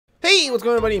Hey, what's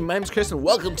going on, everybody? My name's Chris, and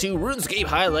welcome to RuneScape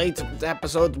Highlights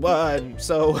Episode 1.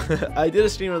 So, I did a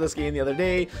stream of this game the other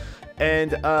day, and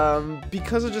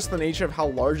because of just the nature of how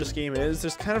large this game is,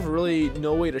 there's kind of really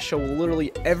no way to show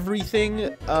literally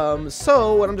everything.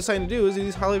 So, what I'm deciding to do is do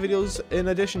these highlight videos in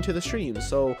addition to the stream.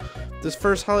 So, this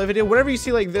first highlight video, whenever you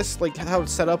see like this, like how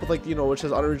it's set up with like, you know, which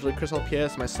is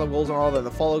UnoriginallyChrisLPs, my sub goals and all that, and the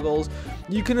follow goals,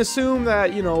 you can assume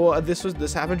that, you know, this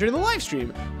happened during the live stream.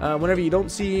 Whenever you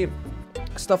don't see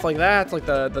stuff like that, like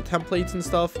the templates and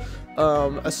stuff,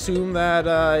 assume that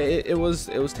it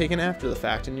was taken after the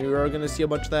fact, and you are going to see a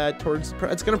bunch of that towards,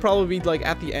 it's going to probably be like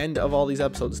at the end of all these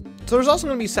episodes. So there's also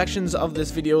going to be sections of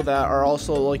this video that are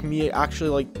also like me actually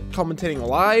like commentating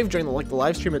live during the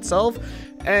live stream itself.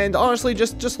 And honestly,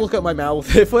 just look at my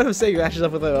mouth. If what I'm saying matches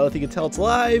up with my mouth, you can tell it's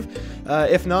live.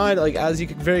 If not, like as you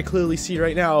can very clearly see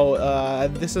right now,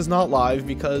 this is not live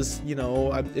because, you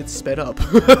know, it's sped up.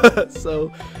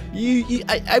 So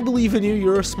I believe in you.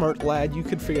 You're a smart lad. You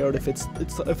can figure out if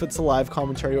it's a live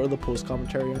commentary or the post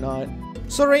commentary or not.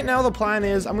 So right now the plan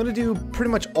is I'm gonna do pretty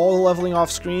much all the leveling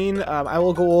off screen. I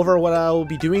will go over what I will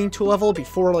be doing to level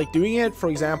before like doing it. For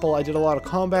example, I did a lot of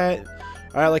combat.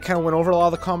 I like kind of went over a lot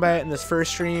of the combat in this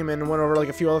first stream and went over like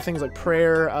a few other things like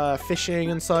prayer, fishing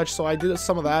and such. So I did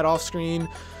some of that off screen.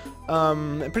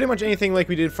 And pretty much anything like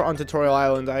we did on Tutorial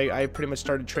Island, I pretty much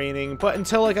started training. But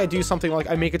until like I do something like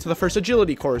I make it to the first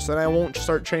agility course, then I won't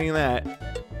start training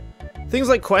that. Things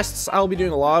like quests, I'll be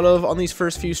doing a lot of on these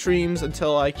first few streams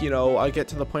until like, you know, I get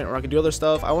to the point where I can do other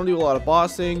stuff. I want to do a lot of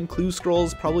bossing, clue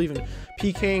scrolls, probably even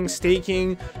PKing,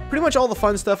 staking, pretty much all the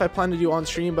fun stuff I plan to do on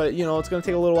stream, but you know, it's going to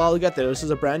take a little while to get there. This is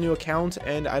a brand new account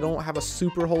and I don't have a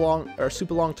super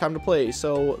long time to play.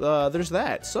 So there's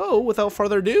that. So without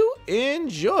further ado,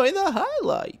 enjoy the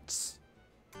highlights.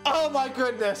 Oh my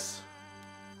goodness.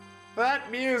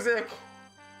 That music.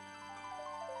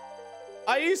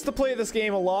 I used to play this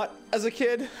game a lot as a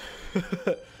kid.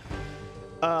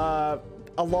 a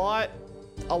lot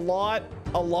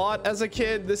as a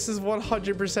kid. This is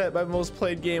 100% my most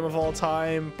played game of all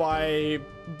time by,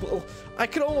 I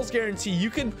can almost guarantee you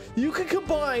can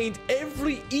combine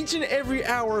each and every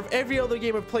hour of every other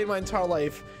game I've played my entire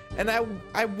life, and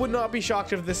I would not be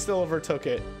shocked if this still overtook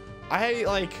it. I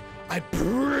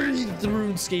breathed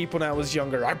RuneScape when I was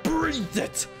younger. I breathed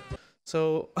it.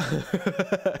 So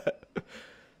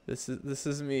this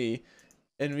is me,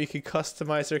 and we can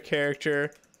customize our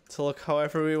character to look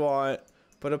however we want,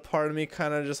 but a part of me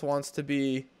kind of just wants to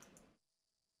be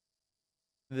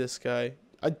this guy.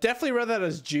 I definitely read that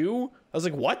as Jew. I was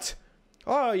like, what?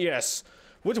 Oh yes,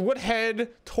 what head,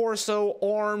 torso,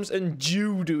 arms, and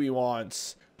Jew do we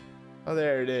want? Oh,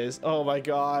 there it is. Oh my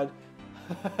god.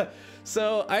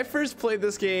 So I first played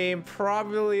this game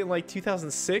probably in like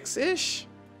 2006-ish.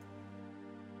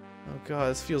 Oh god,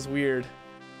 this feels weird.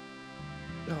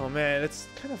 Oh man, it's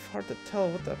kind of hard to tell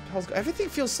what the hell's going on. Everything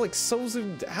feels like so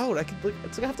zoomed out. I could like,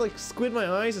 it's like I have to like squint my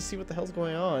eyes to see what the hell's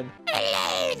going on.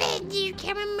 Hello there,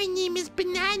 newcomer. My name is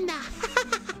Banana.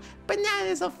 Banana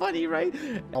is so funny, right?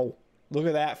 Oh, look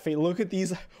at that face. Look at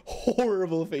these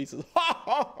horrible faces.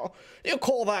 You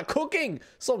call that cooking?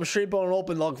 Some shrimp on an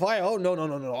open log fire? Oh no.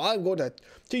 I'm going to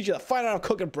teach you the fine art of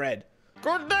cooking bread.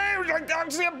 Good day, I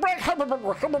can't see a break.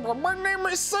 My name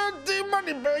is Sandy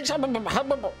Moneybags.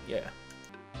 Yeah.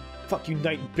 Fuck you,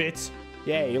 night bitch.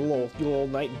 Yeah, you little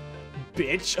night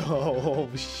bitch. Oh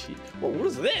shit. Whoa, what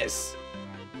is this?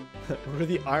 We're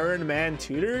the Iron Man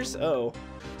tutors? Oh.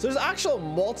 So there's actual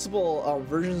multiple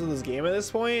versions of this game at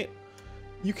this point.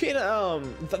 You can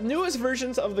the newest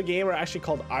versions of the game are actually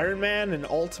called Iron Man and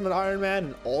Ultimate Iron Man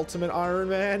and Ultimate Iron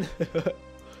Man.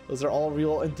 Those are all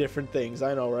real and different things,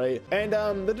 I know, right? And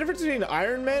the difference between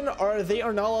Iron Men are they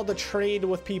are not allowed to trade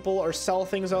with people or sell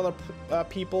things to other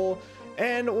people.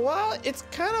 And while it's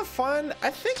kind of fun, I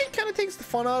think it kind of takes the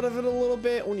fun out of it a little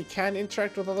bit when you can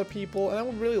interact with other people. And I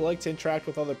would really like to interact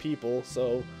with other people,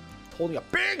 so holding a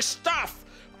big stuff,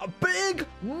 a big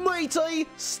mighty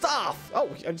stuff. Oh,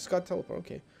 I just got teleport.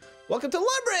 Okay, welcome to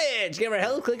Lumbridge. Give her a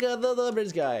hell click on the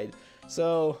Lumbridge guide.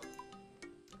 So.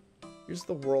 Here's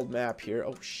the world map here.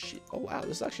 Oh shit. Oh wow,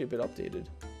 this is actually a bit updated.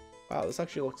 Wow, this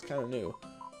actually looks kind of new.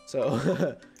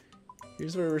 So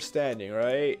here's where we're standing,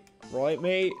 right? Right,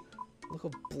 mate? Look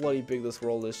how bloody big this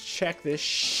world is. Check this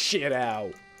shit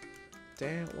out.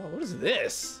 Damn, wow, what is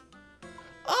this?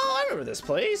 Oh, I remember this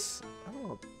place.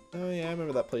 Oh yeah, I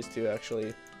remember that place too,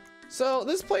 actually. So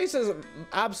this place is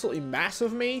absolutely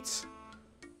massive, mate.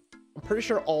 I'm pretty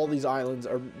sure all these islands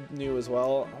are new as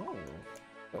well. Oh.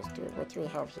 What do we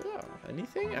have here?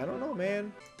 Anything? I don't know,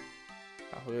 man.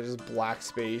 Oh, there's just black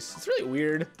space. It's really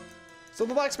weird. So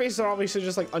the black spaces are obviously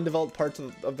just like undeveloped parts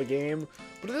of the game,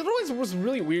 but it always was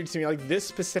really weird to me, like this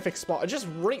specific spot, just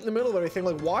right in the middle of everything.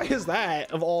 Like, why is that,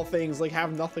 of all things, like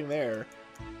have nothing there?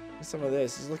 Some of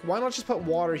this is like, why not just put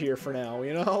water here for now,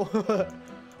 you know?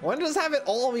 Why not just have it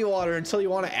all be water until you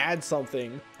want to add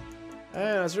something? I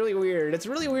don't know, it's really weird. It's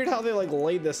really weird how they like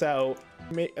laid this out.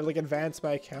 Like advance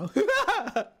my account.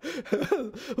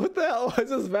 What the hell? Why is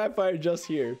this vampire just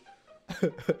here?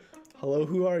 Hello,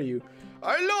 who are you?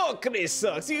 Hello, Chris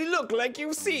sucks. You look like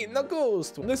you've seen the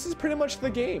ghost. This is pretty much the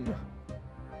game.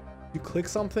 You click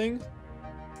something,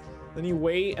 then you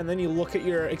wait, and then you look at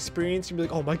your experience and be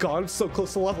like, oh my god, I'm so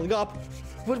close to leveling up.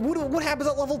 What happens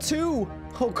at level 2?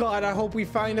 Oh god, I hope we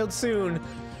find out soon.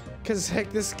 Because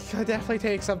heck, this definitely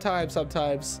takes some time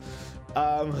sometimes.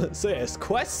 So yes,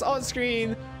 quests on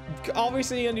screen.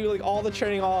 Obviously, you're gonna do like all the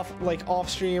training off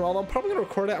stream. Although I'm probably gonna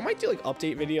record it. I might do like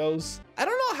update videos. I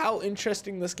don't know how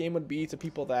interesting this game would be to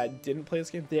people that didn't play this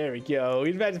game. There we go.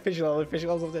 We've had fishing level.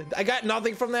 I got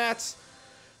nothing from that.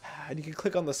 And you can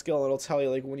click on the skill and it'll tell you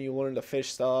like when you learn to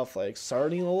fish stuff, like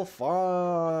starting level 5.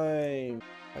 I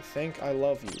think I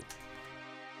love you.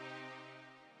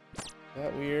 Is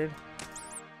that weird?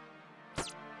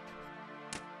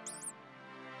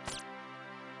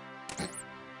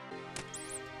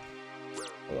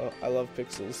 I love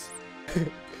pixels.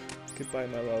 Goodbye,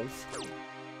 my love.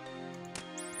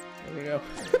 There we go.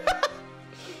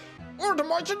 What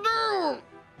am I to do?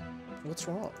 What's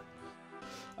wrong?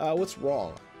 What's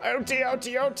wrong? OT, I'm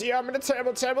in a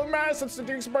terrible mess. It's the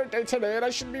Duke's birthday today, and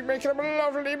I should be making him a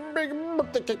lovely big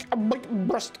birthday cake, a big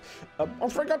breast. I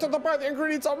forgot to buy the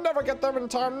ingredients. I'll never get them in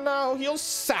time now. He'll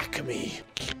sack me.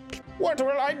 What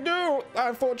will I do? I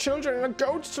have 4 children and a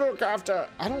goat to look after.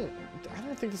 I don't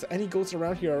think there's any goats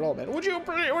around here at all, man. Would you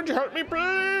help me,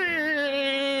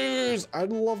 please?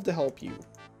 I'd love to help you.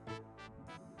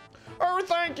 Oh,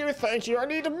 thank you. I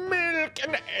need milk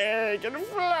and egg and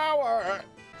flour.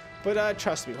 But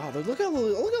trust me, wow, look at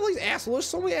these assholes. There's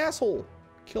so many asshole.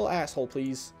 Kill asshole,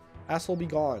 please. Asshole, be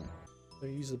gone. I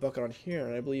use the bucket on here,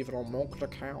 and I believe it'll milk the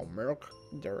cow. Milk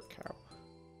their cow.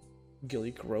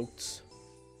 Gilly groats.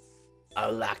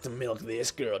 I like to milk this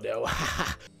girl, though.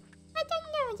 I don't know.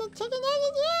 The chicken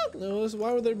egg yet? No,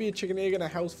 why would there be a chicken egg in a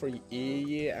house for you?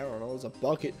 Yeah, I don't know. It's a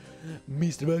bucket.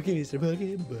 Mr.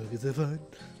 Bucket, buckets are fun.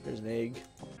 There's an egg.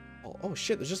 Oh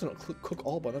shit, there's just a cook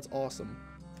all button. That's awesome.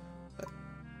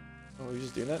 Oh, we're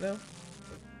just doing that now?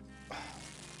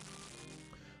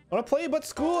 Wanna play but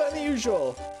school and the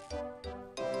usual.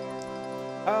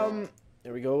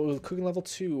 There we go, cooking level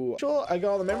 2. I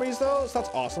got all the memories though, so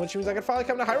that's awesome, which means I can finally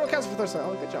come to Hyrule Castle for Thursday.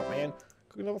 Oh, good job, man.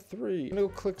 Cooking level 3. I'm gonna go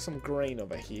click some grain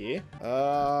over here.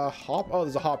 Hop. Oh,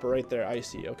 there's a hopper right there. I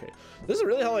see. Okay. This is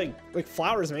really how like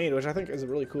flour is made, which I think is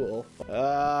really cool.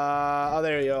 Oh,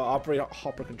 there you go. Operate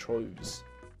hopper controls.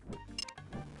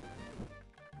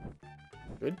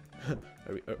 Good.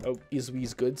 Oh, is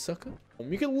we's good, sucker?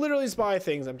 You can literally buy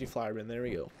things, empty flour bin. There we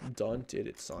go. Done did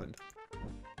it, son.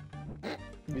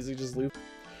 Music just loop.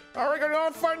 Alright, I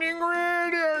gotta find the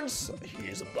ingredients.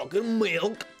 Here's a bucket of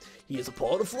milk. Here's a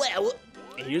pot of flour.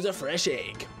 And here's a fresh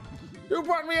egg. You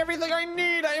brought me everything I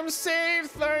need. I am safe,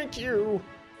 thank you.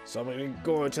 So I'm gonna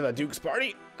go to the Duke's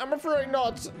party? I'm afraid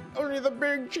not. Only the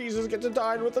big cheeses get to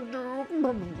dine with the Duke.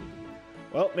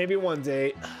 Well, maybe one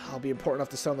day I'll be important enough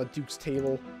to sit on the Duke's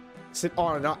table. Sit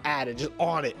on it, not at it, just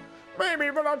on it. Maybe,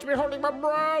 but not to be holding my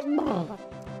breath.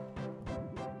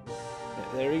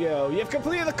 There we go. You have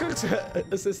completed the cook's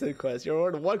assistant quest. You're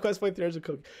ordered 1 quest point 3 hours of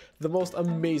cook. The most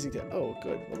amazing thing. Oh,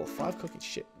 good. Level 5 cooking.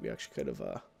 Shit. We actually could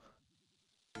have,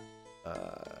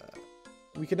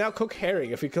 we can now cook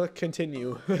herring if we click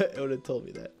continue. It would have told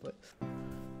me that, but.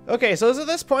 Okay, so at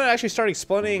this point, I actually started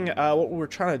explaining what we're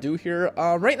trying to do here.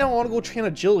 Right now, I want to go train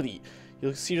agility.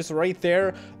 You'll see just right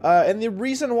there. And the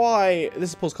reason why,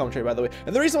 this is post commentary by the way,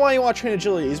 and the reason why you want to train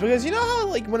agility is because you know how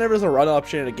like whenever there's a run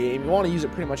option in a game, you want to use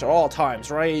it pretty much at all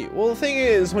times, right? Well, the thing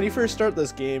is, when you first start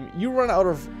this game, you run out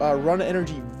of run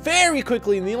energy very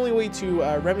quickly, and the only way to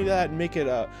remedy that and make it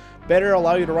better,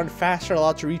 allow you to run faster, allow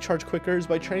it to recharge quicker is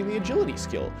by training the agility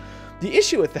skill. The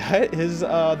issue with that is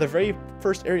the very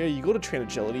first area you go to train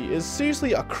agility is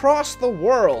seriously across the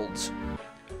world.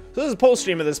 So this is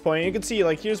post-stream at this point. You can see,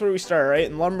 like, here's where we start, right?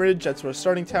 In Lumbridge, that's our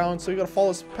starting town. So you gotta follow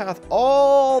this path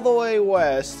all the way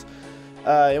west.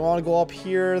 You want to go up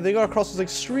here. Then you gotta cross this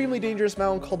extremely dangerous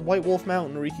mountain called White Wolf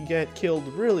Mountain, where you can get killed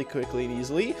really quickly and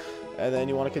easily. And then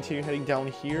you want to continue heading down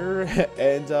here,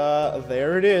 and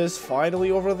there it is, finally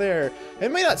over there.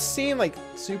 It may not seem like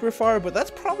super far, but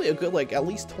that's probably a good, like, at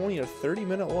least 20 or 30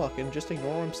 minute walk, and just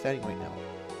ignore where I'm standing right now.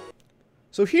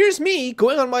 So here's me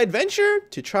going on my adventure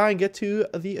to try and get to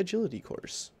the agility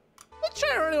course. let's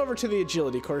try running over to the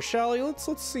agility course, shall we? Let's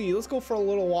see. Let's go for a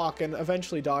little walk and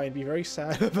eventually die and be very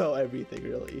sad about everything,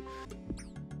 really.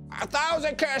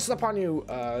 1,000 curses upon you.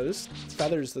 This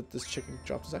feathers that this chicken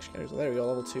drops is actually kind of, there we go,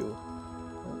 level 2.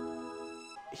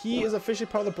 He is officially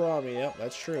part of the Brahmi. Yep,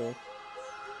 that's true.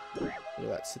 Look at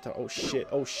that. Sit down. Oh shit.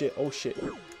 Oh shit. Oh shit.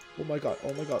 Oh my god.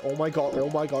 Oh my god. Oh my god. Oh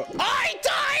my god. I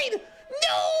died!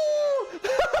 No!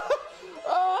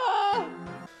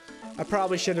 I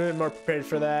probably should have been more prepared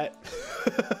for that.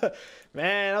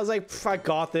 Man, I was like, I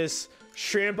got this.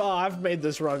 Shrimp. Oh, I've made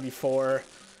this run before.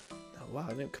 Oh, wow,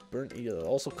 I didn't burn either.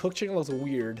 Also, cooked chicken looks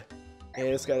weird. Yeah,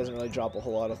 this guy doesn't really drop a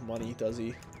whole lot of money, does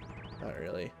he? Not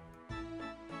really.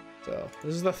 So,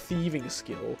 this is the thieving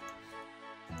skill.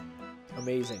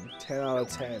 Amazing. 10 out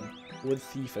of 10. Would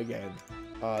thief again.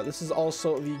 This is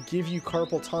also the give you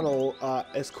carpal tunnel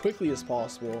as quickly as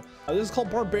possible. This is called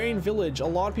Barbarian Village. A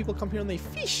lot of people come here and they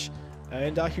fish.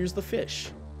 And here's the fish.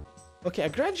 Okay, I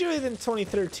graduated in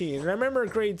 2013. And I remember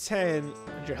grade 10. Need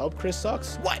your help? Chris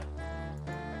sucks? What?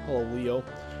 Hello, Leo.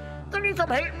 Can you come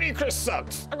help me? Chris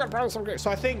sucks. I'm gonna probably some great.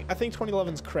 So I think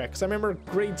 2011 is correct. Cause I remember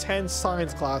grade 10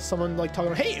 science class. Someone like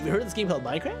talking about, hey, have you heard of this game called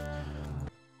Minecraft?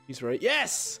 He's right.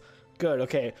 Yes. Good.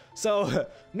 Okay. So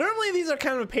normally these are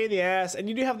kind of a pain in the ass, and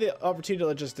you do have the opportunity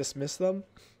to just dismiss them.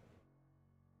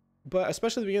 But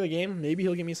especially at the beginning of the game, maybe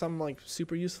he'll give me something like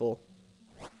super useful,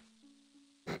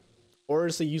 or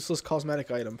it's a useless cosmetic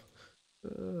item.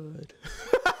 Good.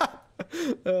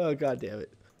 Oh god damn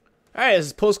it. Alright, this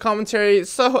is post-commentary.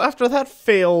 So after that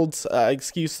failed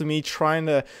excuse of me trying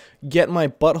to get my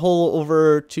butthole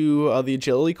over to the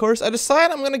agility course, I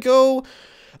decided I'm going to go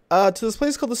to this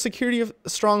place called the Security of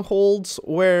Strongholds,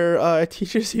 where it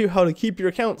teaches you how to keep your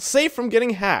account safe from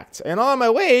getting hacked. And on my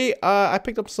way, I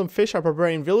picked up some fish at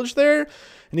Barbarian Village there.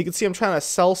 And you can see I'm trying to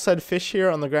sell said fish here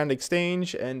on the Grand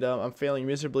Exchange, and I'm failing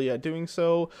miserably at doing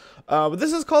so. But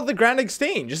this is called the Grand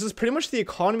Exchange. This is pretty much the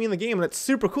economy in the game, and it's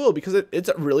super cool because it's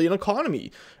really an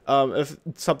economy. If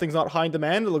something's not high in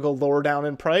demand, it'll go lower down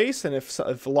in price, and if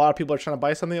a lot of people are trying to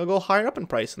buy something, it'll go higher up in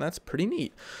price, and that's pretty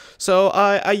neat. So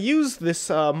I use this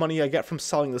money I get from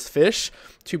selling this fish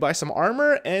to buy some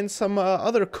armor and some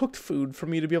other cooked food for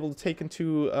me to be able to take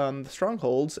into the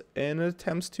strongholds in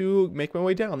attempts to make my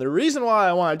way down. The reason why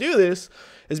I want to do this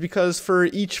is because for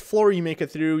each floor you make it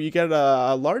through, you get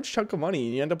a large chunk of money,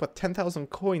 and you end up with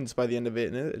 10,000 coins by the end of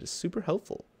it, and it is super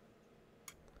helpful.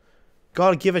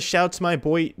 Gotta give a shout to my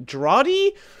boy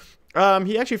Drawdy.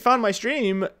 He actually found my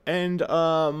stream, and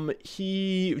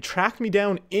he tracked me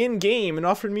down in game and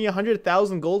offered me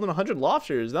 100,000 gold and 100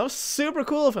 lobsters. That was super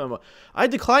cool of him. I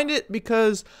declined it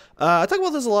because I talk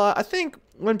about this a lot. I think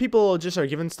when people just are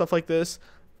given stuff like this,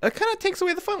 it kind of takes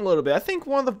away the fun a little bit. I think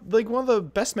one of the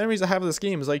best memories I have of this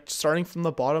game is like starting from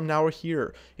the bottom. Now we're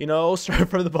here, you know, starting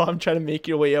from the bottom, trying to make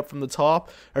your way up from the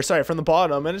top, or sorry, from the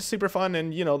bottom, and it's super fun.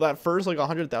 And you know, that first like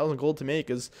 100,000 gold to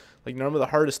make is like normally the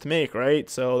hardest to make, right?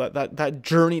 So that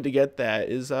journey to get that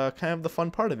is kind of the fun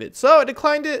part of it. So I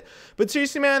declined it, but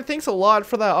seriously, man, thanks a lot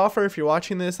for that offer. If you're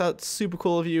watching this, that's super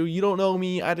cool of you. You don't know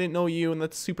me, I didn't know you, and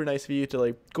that's super nice of you to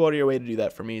like go out of your way to do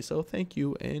that for me. So thank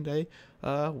you, and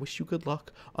I wish you good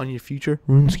luck on your future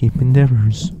RuneScape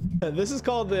endeavors. This is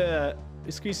called the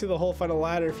squeeze through the hole, find a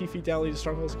ladder, a few feet down, lead to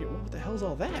strongholds. What the hell is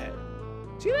all that?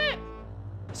 See that?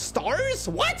 Stars?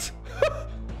 What?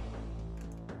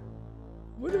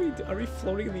 What are we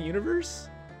floating in the universe?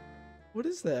 What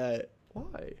is that?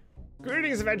 Why?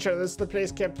 Greetings, adventure. This is the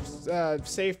place kept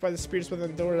safe by the spirits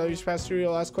within the door. Let you pass through.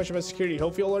 You'll ask questions about security.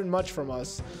 Hope you'll learn much from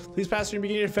us. Please pass through the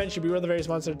beginning of adventure. Beware the various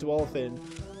monsters that dwell within.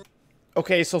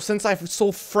 Okay, so since I've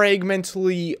so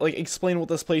fragmentally like explained what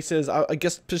this place is, I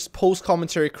guess just post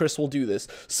commentary Chris will do this.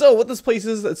 So what this place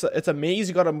is, it's a maze.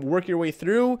 You gotta work your way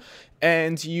through,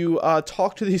 and you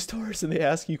talk to these doors, and they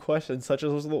ask you questions such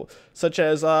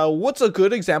as what's a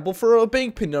good example for a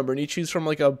bank pin number, and you choose from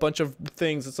like a bunch of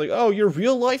things. It's like, oh, your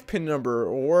real life pin number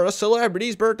or a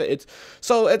celebrity's birthday. It's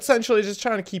so essentially just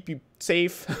trying to keep you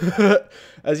safe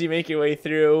as you make your way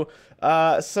through.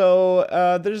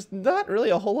 There's not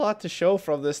really a whole lot to show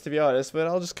from this, to be honest, but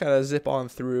I'll just kind of zip on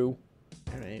through.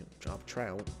 Alright, drop a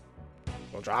trout.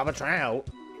 We'll drop a trout.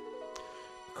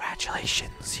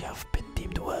 Congratulations, you have been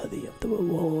deemed worthy of the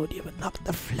reward. You have unlocked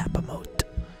the flap emote.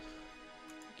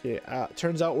 Okay,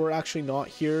 turns out we're actually not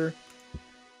here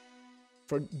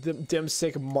for them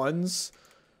sick muns.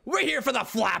 We're here for the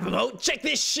flap emote. Check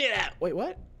this shit out. Wait,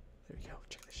 what? There we go.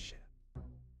 Check this shit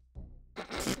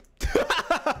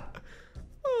out.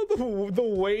 The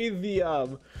way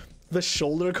the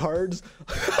shoulder guards.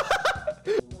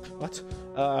 What?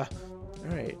 All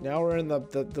right, now we're in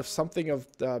the something of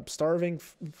starving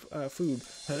food.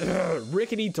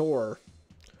 Rickety door.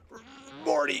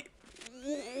 Morty.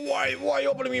 Why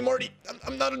opening me, Morty?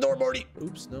 I'm not a door, Morty.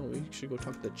 Oops, no, we should go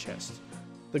talk to the chest.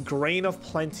 The grain of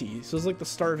plenty. So it's like the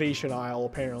starvation aisle,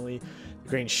 apparently. The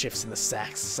grain shifts in the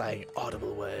sacks, sighing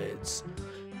audible words.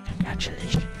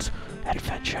 Congratulations,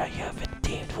 adventurer. You have been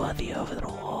deemed worthy of the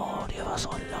reward. You have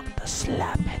also unlocked the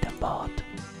slap-head mod.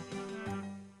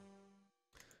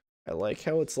 I like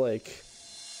how it's like,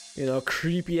 you know,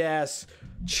 creepy ass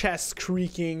chest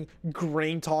creaking,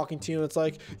 grain talking to you. It's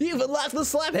like, you've unlocked the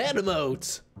slap head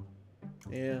emote.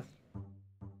 Yeah.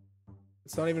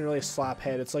 It's not even really a slap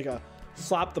head. It's like a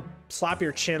slap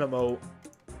your chin emote.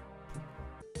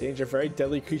 Danger, very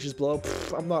deadly creatures below.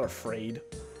 Pfft, I'm not afraid.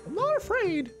 I'm not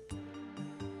afraid.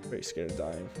 Very scared of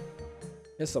dying.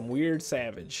 There's some weird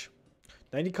savage.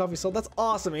 90 coffee sold. That's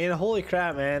awesome, man. Holy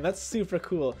crap, man. That's super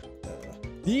cool.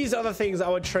 These are the things I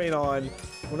would train on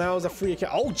when I was a free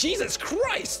account. Oh, Jesus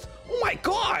Christ! Oh my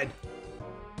God!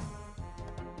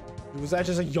 Was that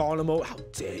just a yawn emote? How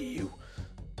dare you?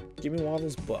 Give me one of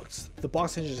those books. The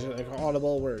box hinges are like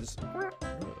audible words.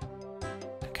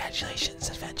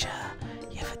 Congratulations, adventurer.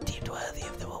 You have been deemed worthy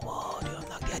of the reward. You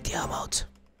unlocked the idea mode.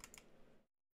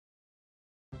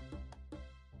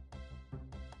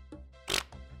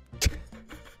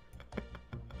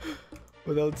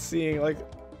 Without seeing, like,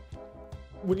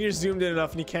 when you're zoomed in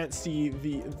enough and you can't see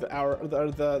the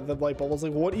light bubbles,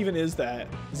 like, what even is that?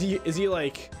 Is he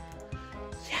like,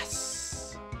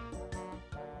 yes?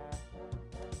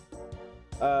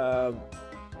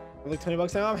 Like 20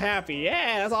 bucks now. I'm happy.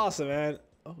 Yeah, that's awesome, man.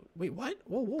 Oh, wait, what?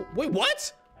 Whoa, wait,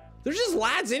 what? There's just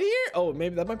lads in here? Oh,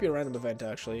 maybe that might be a random event,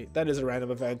 actually. That is a random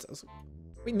event.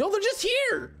 Wait, no, they're just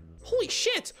here. Holy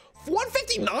shit.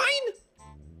 159?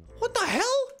 What the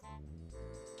hell?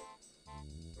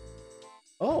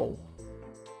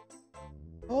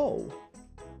 Oh,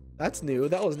 that's new.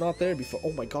 That was not there before.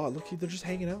 Oh my God, look, they're just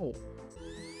hanging out.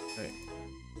 Right.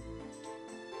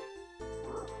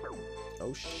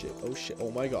 Oh shit,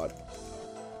 oh my God.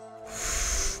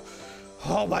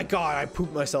 Oh my God, I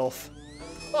pooped myself.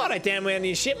 Oh, I damn way I need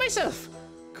to shit myself.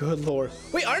 Good Lord.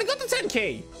 Wait, I already got the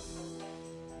 10K.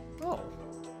 Oh,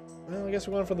 well, I guess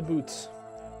we're going for the boots.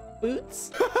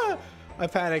 Boots? I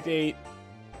panicked 8.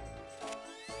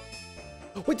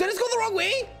 Wait, did it go the wrong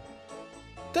way?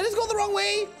 Did it go the wrong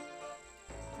way?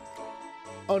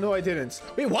 Oh, no, I didn't.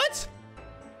 Wait, what?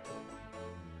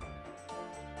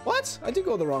 What? I did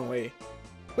go the wrong way.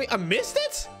 Wait, I missed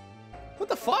it? What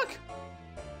the fuck?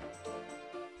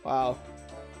 Wow.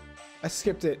 I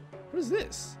skipped it. What is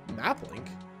this? Map link?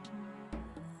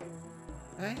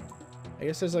 Eh? I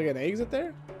guess there's like an exit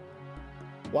there?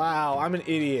 Wow, I'm an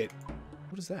idiot.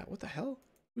 What is that? What the hell?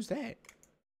 Who's that?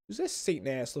 Who's this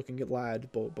Satan-ass looking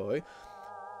lad, boy?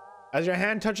 As your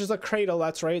hand touches a cradle,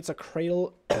 that's right, it's a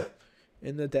cradle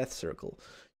in the death circle.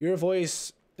 Your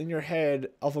voice in your head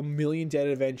of a million dead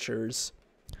adventures.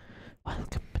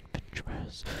 Welcome,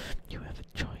 adventurers. You have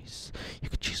a choice. You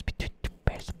can choose between 2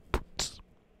 pairs of boots.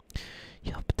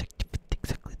 You'll protect you with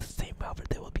exactly the same, however,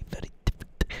 they will be very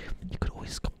different. You could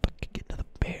always come back and get another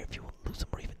pair if you will lose them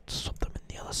or even swap them in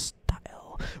the other style.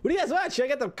 What do you guys want? Should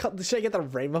I get the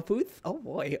rainbow booth? Oh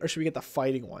boy, or should we get the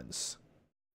fighting ones?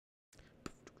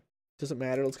 Doesn't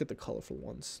matter. Let's get the colorful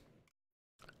ones.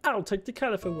 I'll take the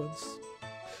colorful ones.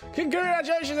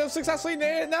 Congratulations on successfully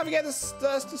navigating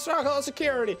the struggle of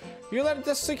security. You let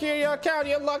it secure your account.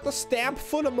 You unlock the stamp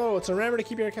foot emotes. Remember to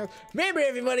keep your account. Remember,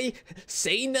 everybody,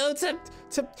 say no to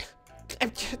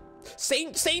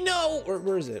say no. Or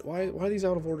where is it? Why are these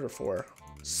out of order for?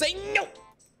 Say no.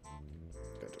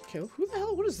 Okay, who the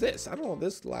hell? What is this? I don't know what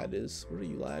this lad is. What are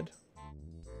you, lad?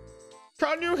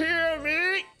 Can you hear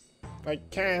me? I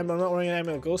can, but I'm not running. I'm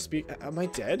gonna go speak. Am I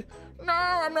dead? No,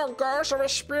 I'm no ghost or a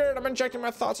spirit. I'm injecting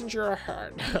my thoughts into your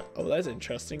head. Oh, that's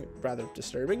interesting. Rather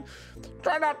disturbing.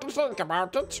 Try not to think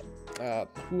about it.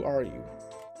 Who are you?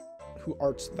 Who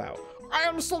art thou? I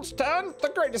am Sultan,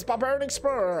 the greatest barbarian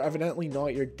explorer. Evidently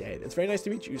not. You're dead. It's very nice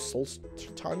to meet you,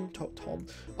 Sultan Tom.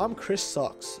 I'm Chris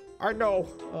Sucks. I know.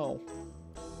 Oh,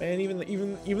 man. Even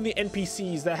the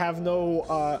NPCs that have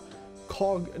no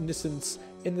cognizance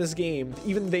in this game,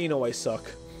 even they know I suck.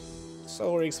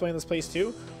 So we explain this place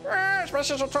too? Yes, my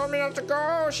sister told me not to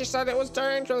go. She said it was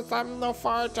dangerous. I'm no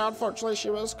fight. Unfortunately, she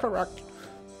was correct.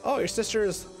 Oh, your sister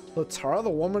is Latara, the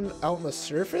woman out on the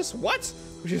surface? What?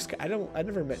 I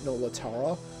never met no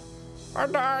Latara. I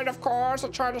died, of course. I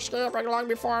tried escaping long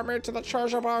before I made to the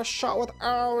treasure, but I was shot with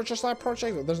arrows just like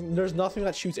approaching. There's nothing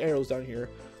that shoots arrows down here.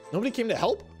 Nobody came to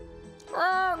help?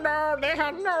 Oh no, they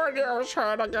had no idea I was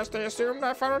hurt. I guess they assumed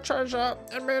I found a treasure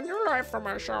and made a new life for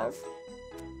myself.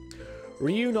 Were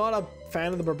you not a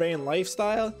fan of the barbarian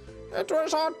lifestyle? It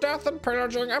was all death and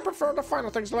pillaging. I prefer the final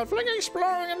things left, like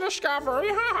exploring and discovery.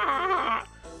 Oh,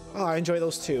 I enjoy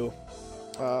those too.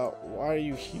 Why are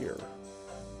you here?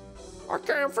 I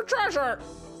came for treasure.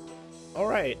 All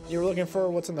right, you were looking for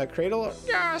what's in that cradle?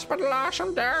 Yes, but alas,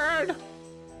 I'm dead.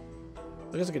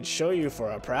 I guess I could show you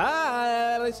for a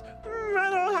prize. I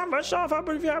don't have my shelf up,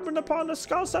 but if you happen upon the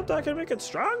skull scepter, I can make it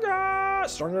stronger.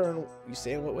 Stronger? You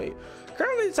say in what way?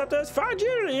 Currently, the scepter has 5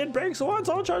 unity. It breaks once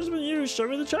all charges have been used. Show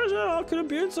me the treasure. All could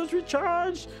be in such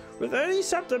recharge with any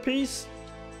scepter piece.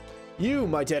 You,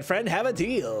 my dead friend, have a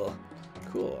deal.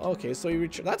 Cool. Okay, so you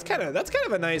reach. That's kind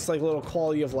of a nice like little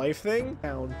quality of life thing.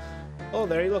 Oh,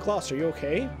 there you look lost. Are you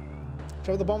okay?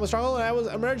 Covered the bomb was struggle and I was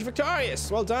emerged victorious.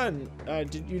 Well done. You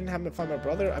didn't happen to find my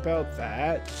brother about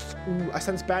that? Ooh, I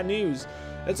sense bad news.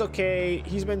 It's okay.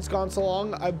 He's been gone so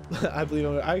long. I believe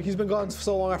him. He's been gone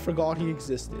so long I forgot he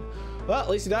existed. Well, at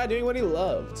least he died doing what he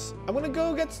loved. I'm gonna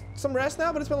go get some rest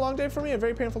now, but it's been a long day for me. A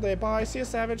very painful day. Bye. See you,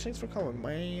 Savage. Thanks for coming,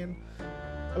 man.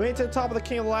 I made it to the top of the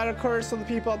King of the Ladder course, so the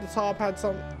people at the top had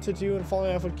something to do, and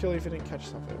falling off would kill you if you didn't catch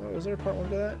something. Oh, was there a part 1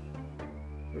 to that?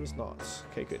 There was not.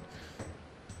 Okay, good.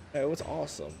 It was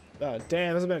awesome. Damn,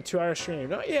 this has been a 2-hour stream.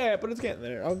 Not yet, but it's getting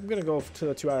there. I'm gonna go to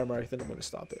the 2-hour mark, then I'm gonna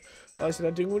stop it. I said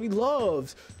I'm doing what he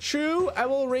loves. True, I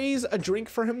will raise a drink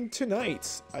for him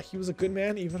tonight. He was a good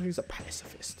man, even though he's a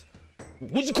pacifist.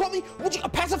 Would you call me? Would you a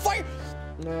pacifier?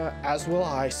 As will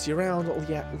I. See you around. Oh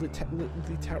yeah,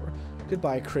 Tower.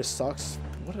 Goodbye, Chris sucks.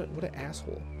 What an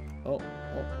asshole. Oh,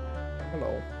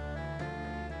 hello.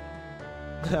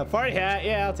 Party hat.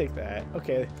 Yeah, I'll take that.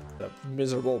 Okay. The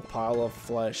miserable pile of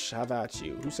flesh. How about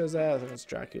you? Who says that? I think it's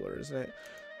Dracula, isn't it?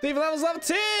 Thief levels level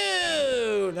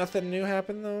 2! Nothing new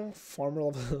happened though. Farmer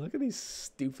level. Look at these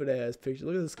stupid ass pictures.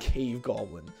 Look at this cave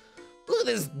goblin. Look at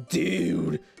this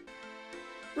dude.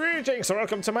 Greetings,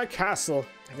 welcome to my castle.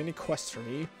 Have any quests for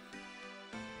me?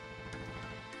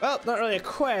 Well, not really a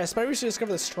quest, but I recently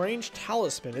discovered a strange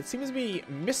talisman. It seems to be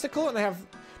mystical, and I have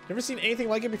never seen anything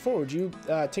like it before. Would you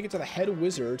take it to the head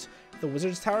wizard, the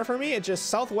wizard's tower for me? It's just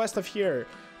southwest of here.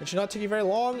 It should not take you very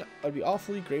long. I'd be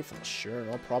awfully grateful. Sure,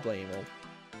 no problemo.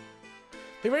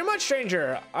 Thank you very much,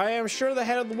 stranger. I am sure the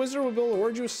head of the wizard will be able to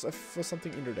reward you for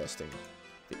something interesting.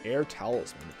 The air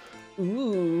talisman.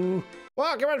 Ooh.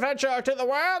 Welcome, adventure, to the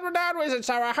world-renowned wizard's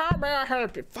tower. How may I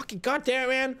help you? Fucking goddamn,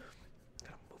 man.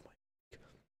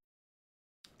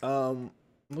 I'm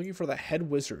looking for the head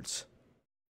wizards.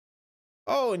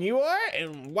 Oh, and you are?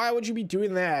 And why would you be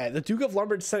doing that? The Duke of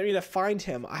Lombard sent me to find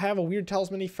him. I have a weird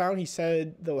talisman he found. He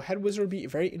said the head wizard would be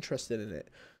very interested in it.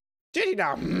 Did he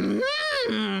now?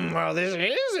 Well, this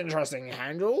is interesting.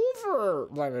 Hand over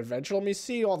an adventure. Let me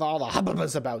see all the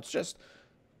hubbubs about. It's just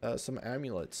some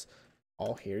amulets.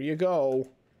 Oh, here you go.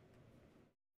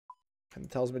 And the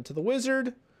talisman to the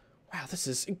wizard. Wow, this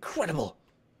is incredible.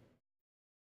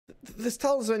 This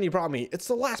talisman you brought me, it's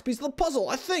the last piece of the puzzle,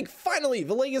 I think. Finally,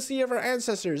 the legacy of our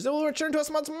ancestors. It will return to us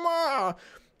once more.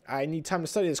 I need time to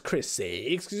study this, Chris.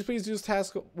 Excuse me, please do this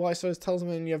task while I study this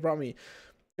talisman you have brought me.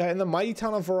 In the mighty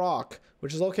town of Varrock,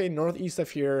 which is located northeast of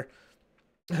here,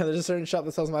 there's a certain shop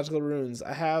that sells magical runes.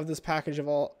 I have this package of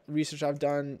all research I've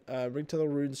done. Bring to the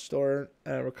rune store.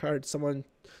 Required someone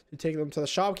to take them to the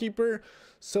shopkeeper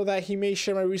so that he may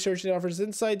share my research and offers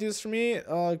insight. Do this for me.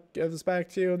 I'll give this back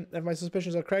to you. If my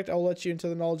suspicions are correct, I'll let you into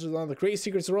the knowledge of one of the great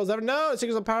secrets the world's ever known.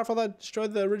 Secrets so powerful that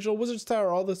destroyed the original wizard's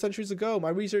tower all the centuries ago. My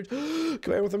research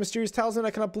combined with a mysterious talisman. I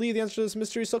cannot believe the answer to this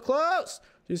mystery is so close.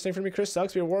 Do the same for me, Chris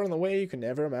sucks. Be a war on the way you can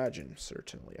never imagine.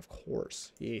 Certainly, of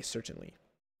course. Yay, certainly.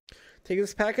 Take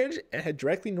this package and head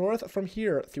directly north from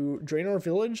here through Draenor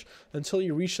Village until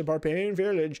you reach the Barbarian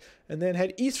Village, and then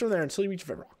head east from there until you reach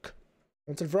Varrock.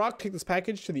 Once at Varrock, take this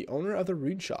package to the owner of the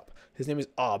rune shop. His name is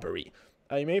Aubrey.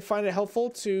 You may find it helpful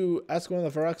to ask one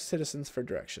of the Varrock citizens for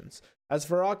directions. As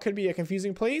Varrock could be a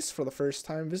confusing place for the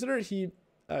first-time visitor, he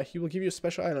will give you a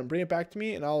special item. Bring it back to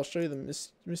me, and I'll show you the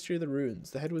mystery of the runes.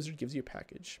 The head wizard gives you a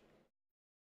package.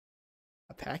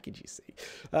 A package, you see.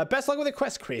 Best luck with the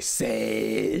quest, Chris.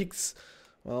 Sakes.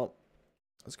 Well,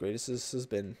 as great as this has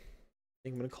been, I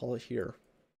think I'm going to call it here.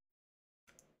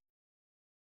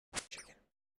 Chicken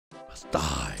must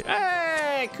die.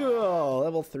 Hey, cool.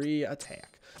 Level 3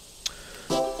 attack.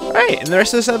 Alright, and the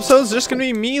rest of this episode is just going to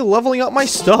be me leveling up my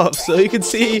stuff. So you can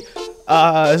see,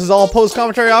 this is all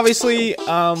post-commentary, obviously.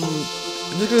 I'm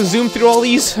just going to zoom through all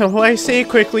these when I say it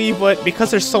quickly, but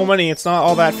because there's so many, it's not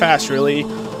all that fast, really.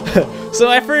 So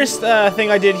my first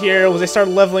thing I did here was I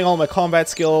started leveling all my combat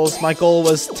skills. My goal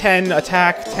was 10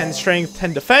 attack, 10 strength,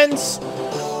 10 defense.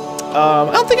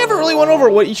 I don't think I ever really went over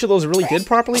what each of those really did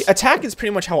properly. Attack is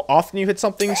pretty much how often you hit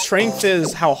something. Strength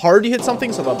is how hard you hit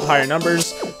something, so the higher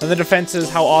numbers. And the defense is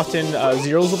how often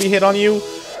zeros will be hit on you.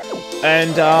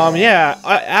 And yeah,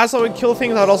 as I would kill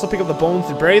things, I would also pick up the bones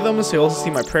and bury them, so you'll also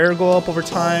see my prayer go up over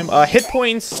time. Hit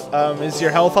points is your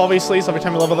health, obviously, so every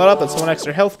time you level that up, that's 1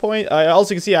 extra health point.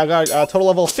 Also, you can see I got a total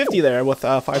level of 50 there with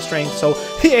 5 strength, so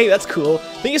hey, that's cool.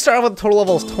 I think you start off with a total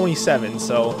level of 27,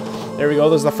 so there we go.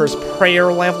 There's the first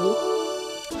prayer level.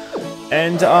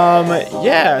 And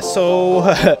yeah, so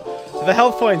the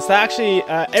health points, that actually,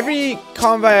 every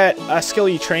combat skill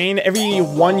you train, every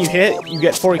one you hit, you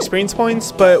get 4 experience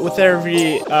points, but with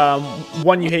every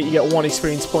one you hit, you get 1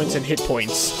 experience points and hit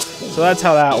points. So that's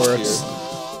how that works.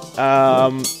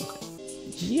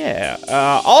 Yeah.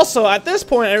 Also, at this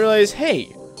point, I realized,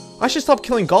 hey, I should stop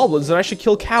killing goblins and I should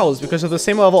kill cows because of the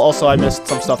same level. Also, I missed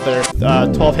some stuff there.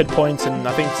 12 hit points and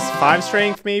I think 5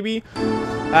 strength, maybe?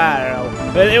 I don't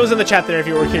know. But it was in the chat there if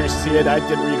you were curious to see it. I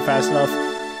didn't read it fast enough.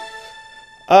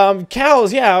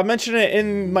 Cows, yeah, I mentioned it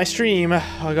in my stream.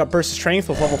 I got Burst of Strength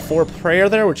with level 4 Prayer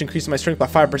there, which increases my strength by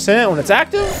 5% when it's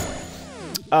active.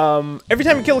 Every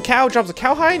time you kill a cow, it drops a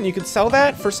cowhide, and you can sell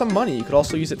that for some money. You could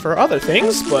also use it for other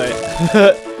things, but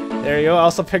there you go. I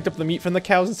also picked up the meat from the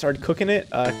cows and started cooking it.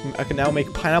 I can now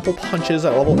make pineapple punches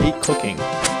at level 8 cooking.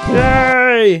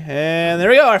 Yay! And there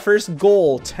we go, our first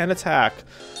goal, 10 attack.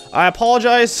 I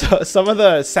apologize, some of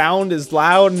the sound is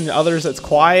loud and others it's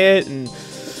quiet, and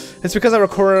it's because I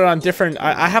recorded it on different...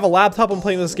 I have a laptop I'm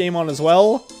playing this game on as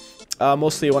well.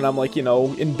 Mostly when I'm, like, you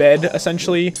know, in bed,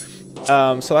 essentially.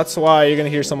 So that's why you're gonna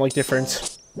hear some, like,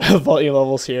 different volume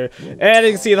levels here. And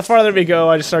you can see, the farther we go,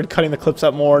 I just started cutting the clips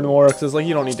up more and more. Because it's like,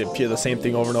 you don't need to hear the same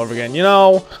thing over and over again. You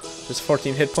know? There's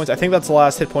 14 hit points. I think that's the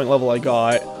last hit point level I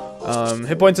got.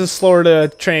 Hit points is slower to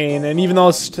train. And even though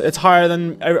it's higher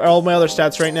than all my other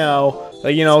stats right now,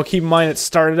 like, you know, keep in mind it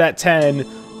started at 10.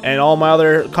 And all my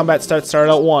other combat stats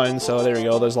started at 1, so there we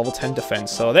go, there's level 10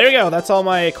 defense. So there you go, that's all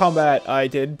my combat I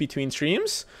did between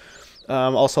streams.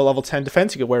 Also level 10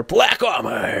 defense, you could wear black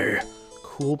armor.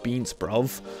 Cool beans,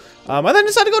 bruv. I then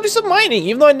decided to go do some mining,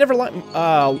 even though I never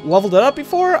leveled it up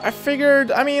before. I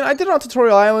figured, I mean, I did it on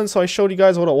Tutorial Island, so I showed you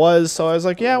guys what it was, so I was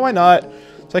like, yeah, why not?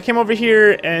 So I came over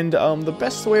here, and the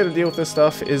best way to deal with this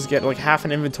stuff is get like half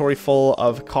an inventory full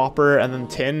of copper and then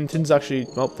tin. Tin's actually,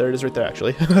 oh, there it is right there,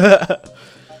 actually.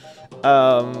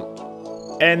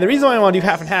 And the reason why I want to do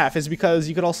half and half is because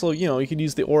you could also, you know, you could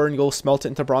use the ore and go smelt it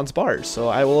into bronze bars. So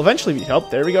I will eventually be helped.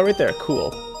 There we go, right there.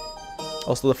 Cool.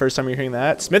 Also, the first time you're hearing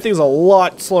that. Smithing is a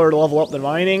lot slower to level up than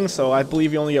mining, so I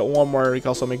believe you only get 1 more. You can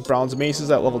also make bronze maces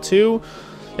at level 2.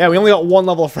 Yeah, we only got 1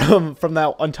 level from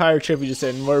that entire trip we just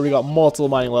did, where we got multiple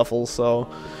mining levels. So,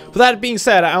 with that being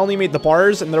said, I only made the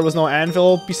bars, and there was no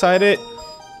anvil beside it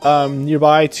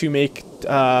nearby to make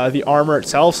the armor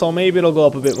itself, so maybe it'll go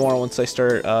up a bit more once I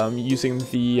start using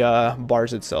the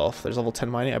bars itself. There's level 10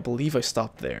 mining. I believe I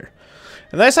stopped there.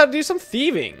 And then I decided to do some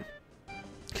thieving.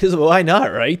 Because why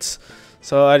not, right?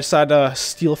 So I decided to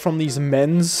steal from these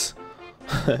men's.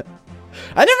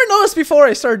 I never noticed before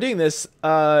I started doing this.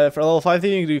 For level 5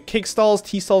 thieving, you can do cake stalls,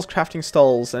 tea stalls, crafting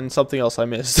stalls, and something else I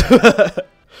missed.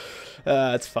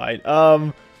 That's fine.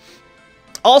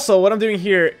 Also, what I'm doing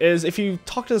here is if you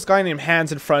talk to this guy named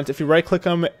Hans in front, if you right-click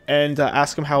him and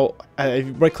ask him how, if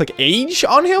you right-click age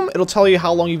on him, it'll tell you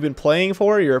how long you've been playing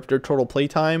for, your total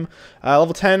playtime.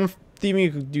 Level 10 thieving,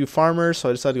 you can do farmer, so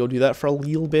I decided to go do that for a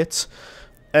little bit.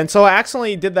 And so I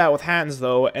accidentally did that with Hans,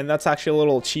 though, and that's actually a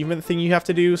little achievement thing you have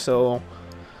to do, so...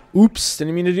 Oops,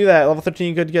 didn't mean to do that. Level 13,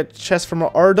 you could get chests from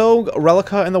Ardog,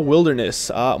 Relica, and the Wilderness.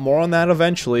 More on that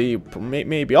eventually,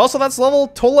 maybe. Also, that's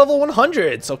total level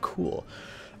 100, so cool.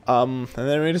 And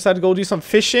then we decided to go do some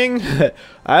fishing.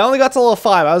 I only got to level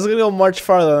 5. I was going to go much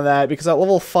farther than that, because at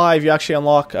level 5, you actually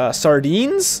unlock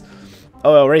sardines.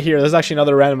 Oh, right here, there's actually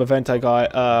another random event I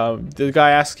got. The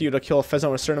guy asks you to kill a pheasant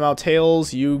with a certain amount of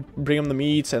tails. You bring him the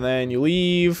meat, and then you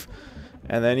leave.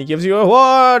 And then he gives you a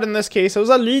reward. In this case, it was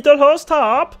a little horse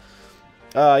top.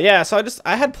 Yeah, so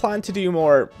I had planned to do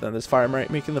more than this fire, right?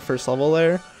 Making the first level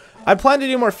there. I planned to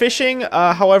do more fishing.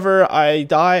 However, I didn't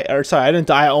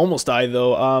die. I almost died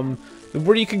though.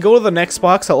 Where you can go to the next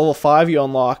box at level 5, you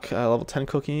unlock level 10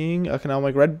 cooking. I can now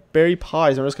make red berry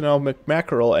pies. I'm just gonna make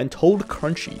mackerel and toad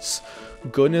crunchies.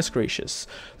 Goodness gracious.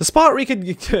 The spot where you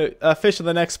could fish in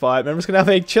the next spot. I'm just gonna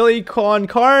make chili con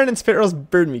carne and spit roast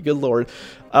bird meat. Good lord.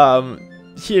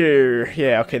 Here,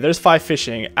 yeah, okay, there's 5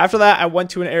 fishing. After that, I went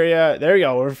to an area, there you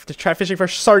go, we're to try fishing for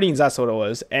sardines, that's what it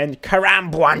was, and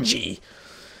karambwanji.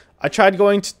 I tried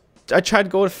to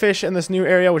go to fish in this new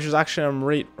area, which is actually I'm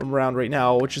right around right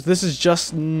now, this is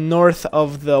just north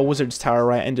of the Wizard's Tower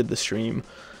where I ended the stream.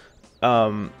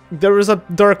 There was a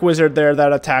dark wizard there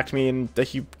that attacked me, and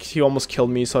he almost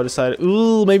killed me, so I decided,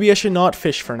 ooh, maybe I should not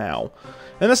fish for now.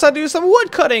 And I decided to do some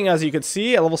wood cutting. As you can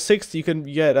see, at level 6 you can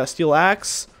get a steel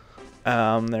axe.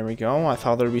 There we go. I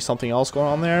thought there'd be something else going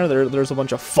on there. There's a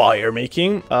bunch of fire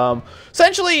making.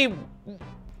 Essentially,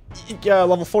 yeah,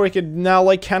 level 4 you could now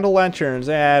light candle lanterns.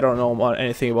 I don't know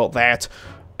anything about that.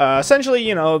 Essentially,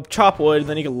 you know, chop wood,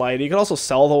 then you can light it. You can also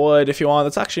sell the wood if you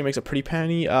want. That actually makes a pretty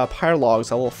penny. Pyre logs,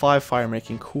 level 5 fire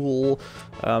making, cool.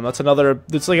 That's another,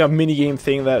 it's like a mini game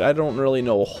thing that I don't really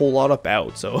know a whole lot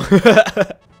about, so.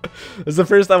 It's the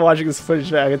first time watching this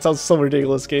footage back. It sounds so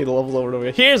ridiculous getting the levels over and over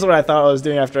again. Here's what I thought I was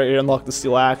doing after I unlocked the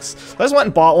steel axe. I just went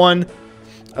and bought one.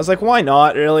 I was like, why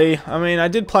not, really? I mean, I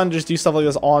did plan to just do stuff like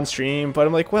this on stream, but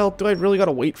I'm like, well, do I really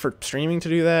gotta wait for streaming to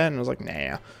do that? And I was like,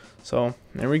 nah. So,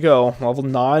 there we go. Level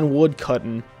 9 wood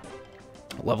cutting.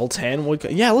 Level 10 wood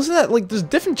cutting. Yeah, listen to that. Like, there's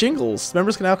different jingles.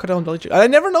 Members can now cut down. I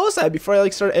never noticed that before I,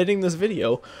 like, started editing this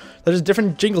video. There's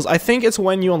different jingles. I think it's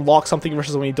when you unlock something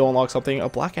versus when you don't unlock something. A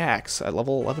black axe at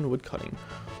level 11 wood cutting.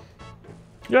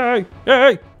 Yay!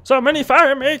 Yay! So many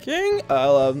fire making!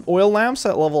 Oil lamps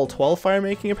at level 12 fire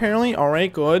making, apparently.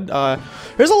 Alright, good.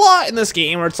 There's a lot in this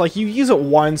game where it's like you use it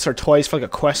once or twice for like a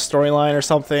quest storyline or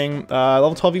something.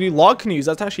 Level 12 you do log canoes.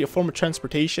 That's actually a form of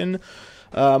transportation.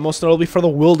 Most notably for the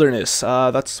wilderness.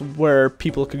 That's where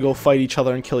people could go fight each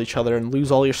other and kill each other and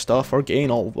lose all your stuff or gain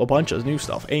a bunch of new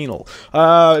stuff. Anal.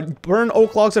 Burn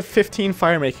oak logs at 15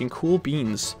 fire making. Cool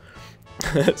beans.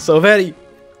 So very.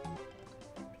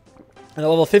 And at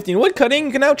level 15 wood cutting,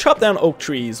 you can now chop down oak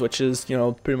trees, which is, you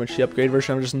know, pretty much the upgrade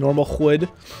version of just normal wood.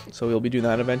 So we'll be doing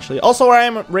that eventually. Also, where I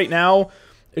am right now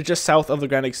is just south of the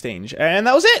Grand Exchange. And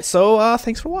that was it. So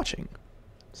thanks for watching.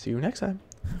 See you next time.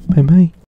 Bye bye.